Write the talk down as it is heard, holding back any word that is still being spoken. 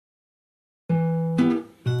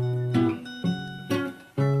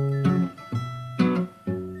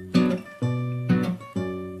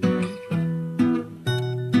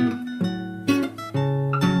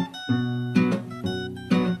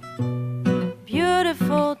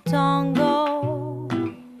beautiful tango.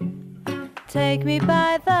 Take me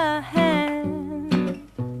by the hand,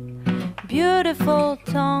 beautiful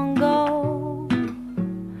tango,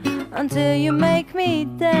 until you make me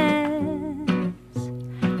dance.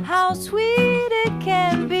 How sweet it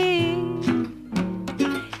can be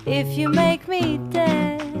if you make me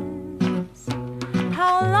dance.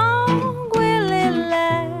 How long will it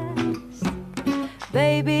last,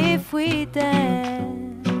 baby, if we dance?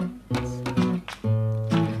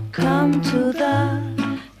 Come to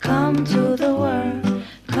the world,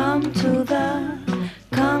 come to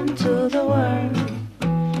the world,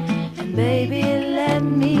 and baby, let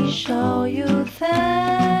me show you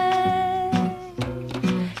things.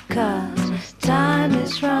 'Cause time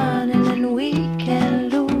is running and we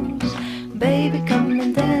can't lose. Baby, come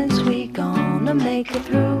and dance, we gonna make it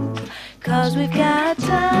through. 'Cause we've got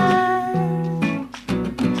time,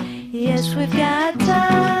 yes, we've got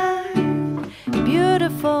time.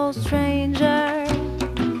 Beautiful stranger,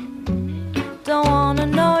 don't wanna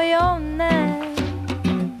know your name.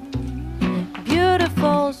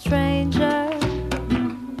 Beautiful stranger,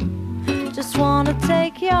 just wanna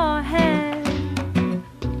take your hand.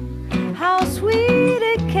 How sweet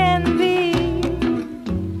it can be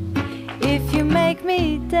if you make me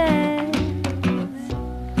dance.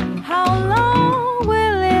 How long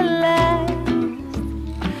will it last,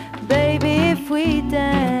 baby, if we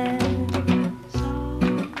dance?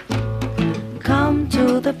 Come to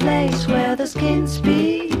the place where the skin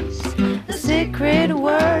speaks the secret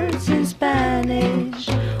words in Spanish,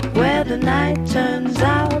 where the night turns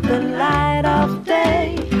out the light of day,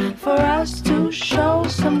 for us to show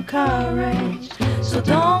some courage. So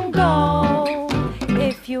don't go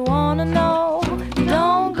if you wanna know.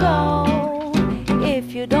 Don't go if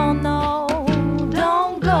you don't know.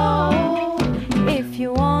 Don't go if you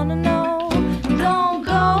wanna know. Don't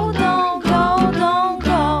go, don't go, don't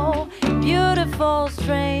go. Beautiful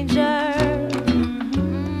stranger,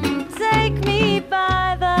 take me by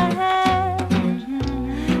the hand,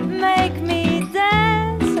 make me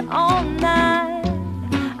dance all night.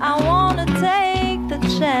 I wanna take the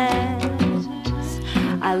chance.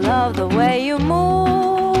 I love the way you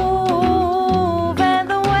move and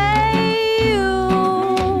the way you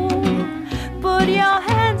put your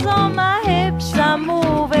hands on my hips. I'm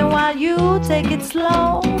moving while you take it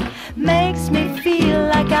slow. Makes me feel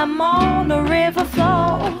like I'm on a river flow.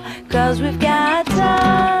 'Cause we've got